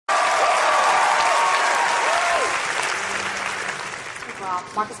y'all.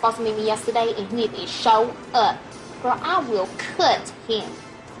 Marcus supposed to meet me yesterday, and he didn't show up. Girl, I will cut him.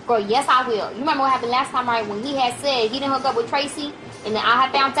 Girl, yes, I will. You remember what happened last time, right? When he had said he didn't hook up with Tracy, and then I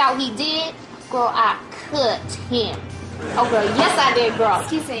had found out he did. Girl, I cut him. Oh, girl, yes, I did, girl.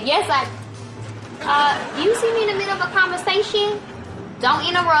 Excuse me. Yes, you see me in the middle of a conversation? Don't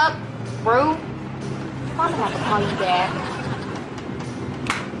interrupt. Rude. I'm gonna have to call you back.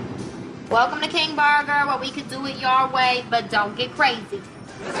 Welcome to King Burger, where we could do it your way, but don't get crazy.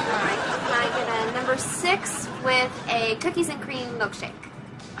 Alright, can I get a number 6 with a cookies and cream milkshake?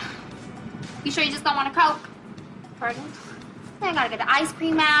 You sure you just don't want a Coke? Pardon? I gotta get the ice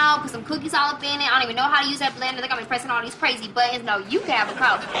cream out, put some cookies all up in it. I don't even know how to use that blender. They got me pressing all these crazy buttons. No, you can have a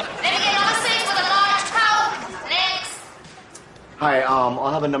Coke. Let me get number 6 with a large Coke. Next. Hi,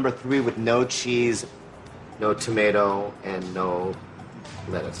 I'll have a number 3 with no cheese, no tomato, and no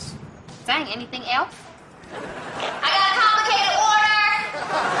lettuce. Dang, anything else? I got a complicated order.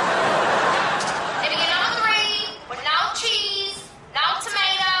 Let me get number 3 with no cheese, no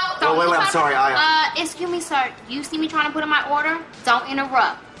tomato. Oh, wait, I'm sorry. Excuse me, sir. You see me trying to put in my order? Don't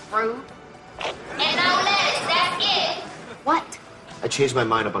interrupt. Rude. And no lettuce. That's it. What? I changed my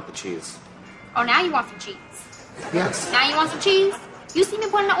mind about the cheese. Oh, now you want some cheese. Yes. Now you want some cheese? You see me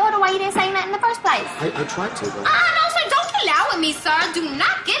putting the order, why you didn't say nothing in the first place? I tried to, but... No, sir, don't get loud with me, sir. Do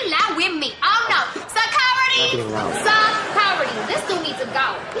not get loud with me. Oh, no. Security! Security. This dude needs to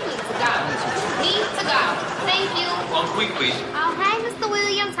go. He needs to go. Needs to go. Thank you. Bon Quick, please. Oh, hey, Mr.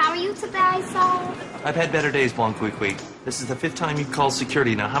 Williams. How are you today, sir? I've had better days, Bon Quick. This is the 5th time you've called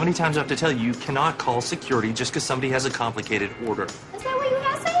security. Now, how many times do I have to tell you cannot call security just because somebody has a complicated order? Is that what you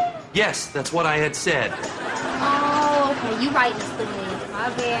had said? Yes, that's what I had said. Oh, okay. You right, Mr. Williams. My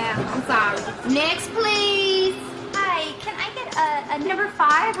bad. I'm sorry. Next, please. Hi, can I get a number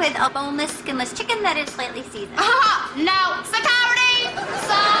 5 with a boneless, skinless chicken that is slightly seasoned? No. Security!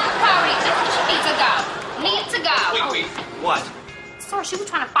 Security. She needs to go. Need to go. Wait. What? Sir, she was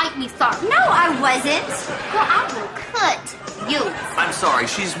trying to fight me, sir. No, I wasn't. Well, I will cut you. I'm sorry.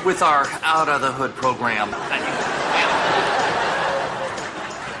 She's with our Out of the Hood program.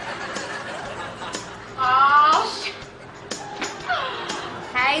 Oh, shit.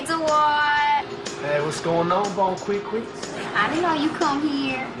 Hey, Dwight. Hey, what's going on, Bon Quick? I didn't know you come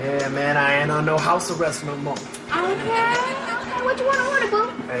here. Yeah, man, I ain't on no house arrest no more. Okay. What you want to order, boo?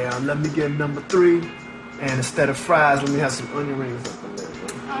 Hey, let me get number 3, and instead of fries, let me have some onion rings up in there.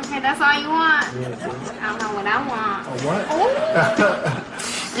 Okay, that's all you want? Yeah, bro. I don't know what I want. Oh, what? Oh.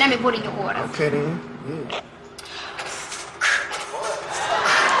 Let me put in your order. Okay, then. Yeah.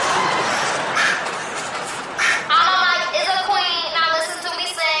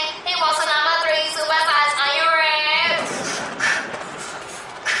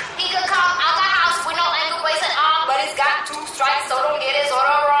 So don't get his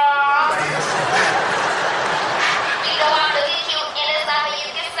order wrong. You know I'm looking cute and it's nothing you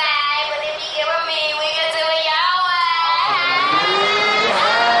can say, but if you give it me, we can do it your way.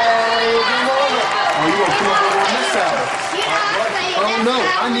 Oh, you gonna come up on this side? You know what I'm saying? Oh, no,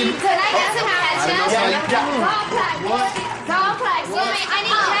 I need... Can I get some ketchup? Don't play. I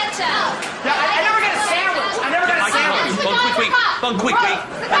need ketchup. I never got a sandwich. Bon Quick. Security!